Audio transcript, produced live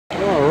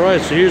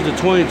Alright, so here's the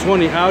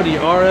 2020 Audi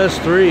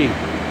RS3.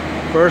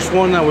 First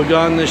one that we've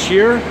gotten this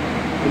year.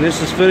 And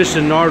this is finished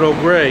in Nardo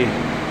Gray.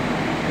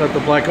 Got the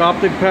black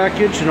optic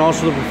package and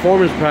also the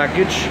performance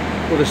package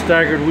with the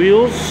staggered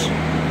wheels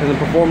and the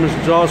performance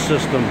exhaust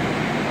system.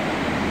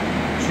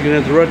 So you can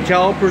have the red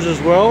calipers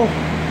as well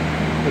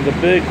and the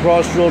big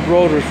cross-drilled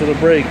rotors for the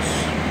brakes.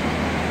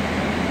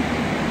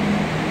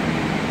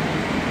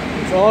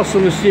 It's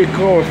awesome to see a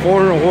car with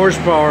 400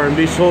 horsepower and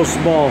be so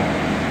small.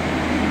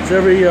 It's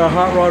every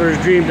hot rodder's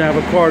dream to have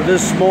a car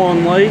this small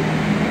and light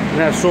and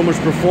have so much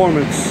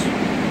performance.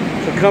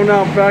 So coming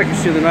out back, you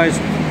see the nice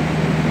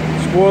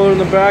spoiler in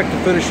the back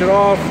to finish it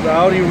off. The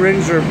Audi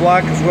rings are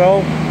black as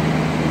well.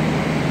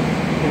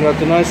 We got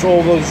the nice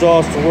oval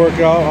exhaust to work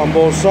out on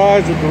both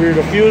sides with the rear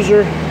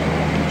diffuser.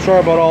 Sorry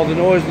about all the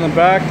noise in the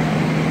back.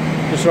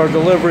 This is our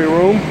delivery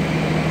room.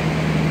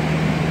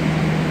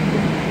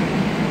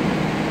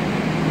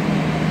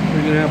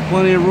 You're going to have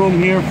plenty of room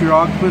here for your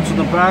occupants in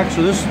the back.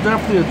 So this is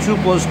definitely a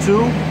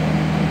 2+2.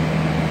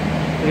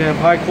 We have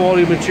high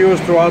quality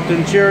materials throughout the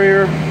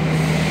interior.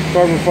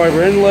 Carbon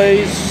fiber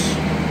inlays.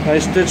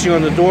 Nice stitching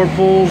on the door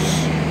pulls.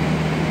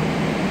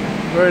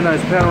 Very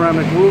nice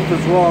panoramic roof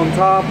as well on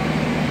top.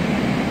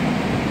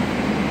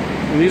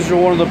 And these are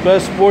one of the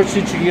best sports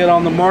seats you can get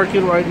on the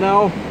market right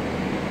now.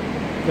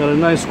 Got a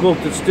nice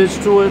sculpted stitch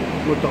to it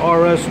with the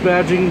RS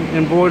badging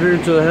embroidered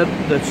into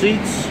the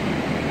seats.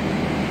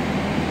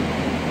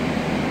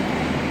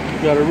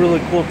 Got a really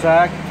cool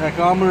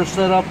tachometer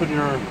set up in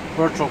your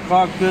virtual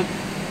cockpit.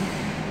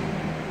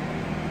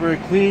 Very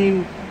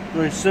clean,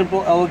 very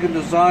simple, elegant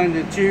designed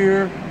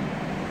interior.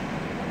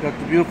 Got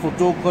the beautiful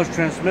dual clutch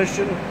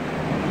transmission.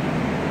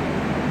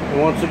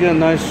 And once again,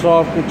 nice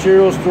soft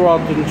materials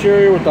throughout the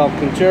interior with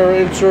Alcantara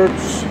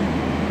inserts.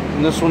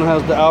 And this one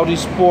has the Audi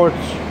Sport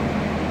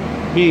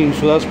beam,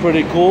 so that's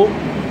pretty cool.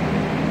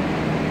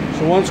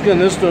 So once again,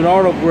 this is the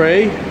Nardo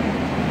Gray.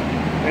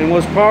 And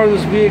what's powering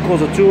this vehicle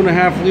is a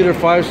 2.5 liter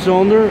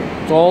 5-cylinder.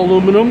 It's all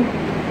aluminum.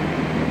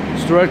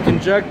 It's direct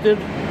injected.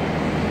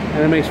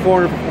 And it makes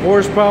 400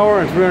 horsepower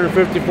and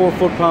 354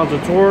 foot-pounds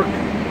of torque.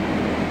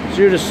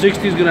 0 to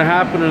 60 is going to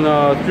happen in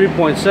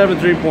 3.7,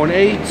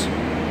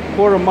 3.8.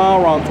 Quarter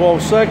mile around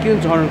 12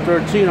 seconds,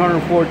 113,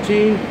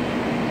 114.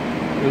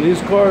 And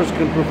these cars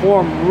can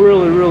perform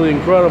really, really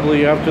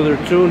incredibly after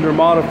they're tuned or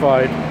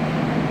modified.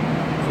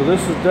 So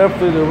this is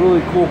definitely a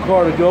really cool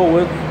car to go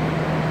with.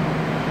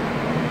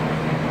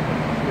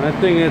 And I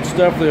think it's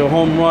definitely a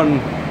home run.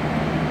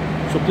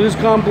 So please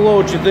comment below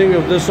what you think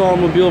of this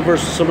automobile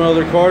versus some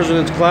other cars in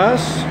its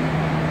class.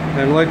 And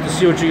I'd like to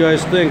see what you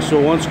guys think.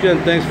 So once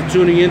again, thanks for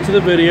tuning into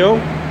the video.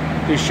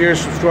 Please share,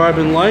 subscribe,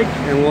 and like,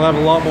 and we'll have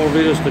a lot more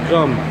videos to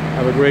come.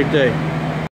 Have a great day.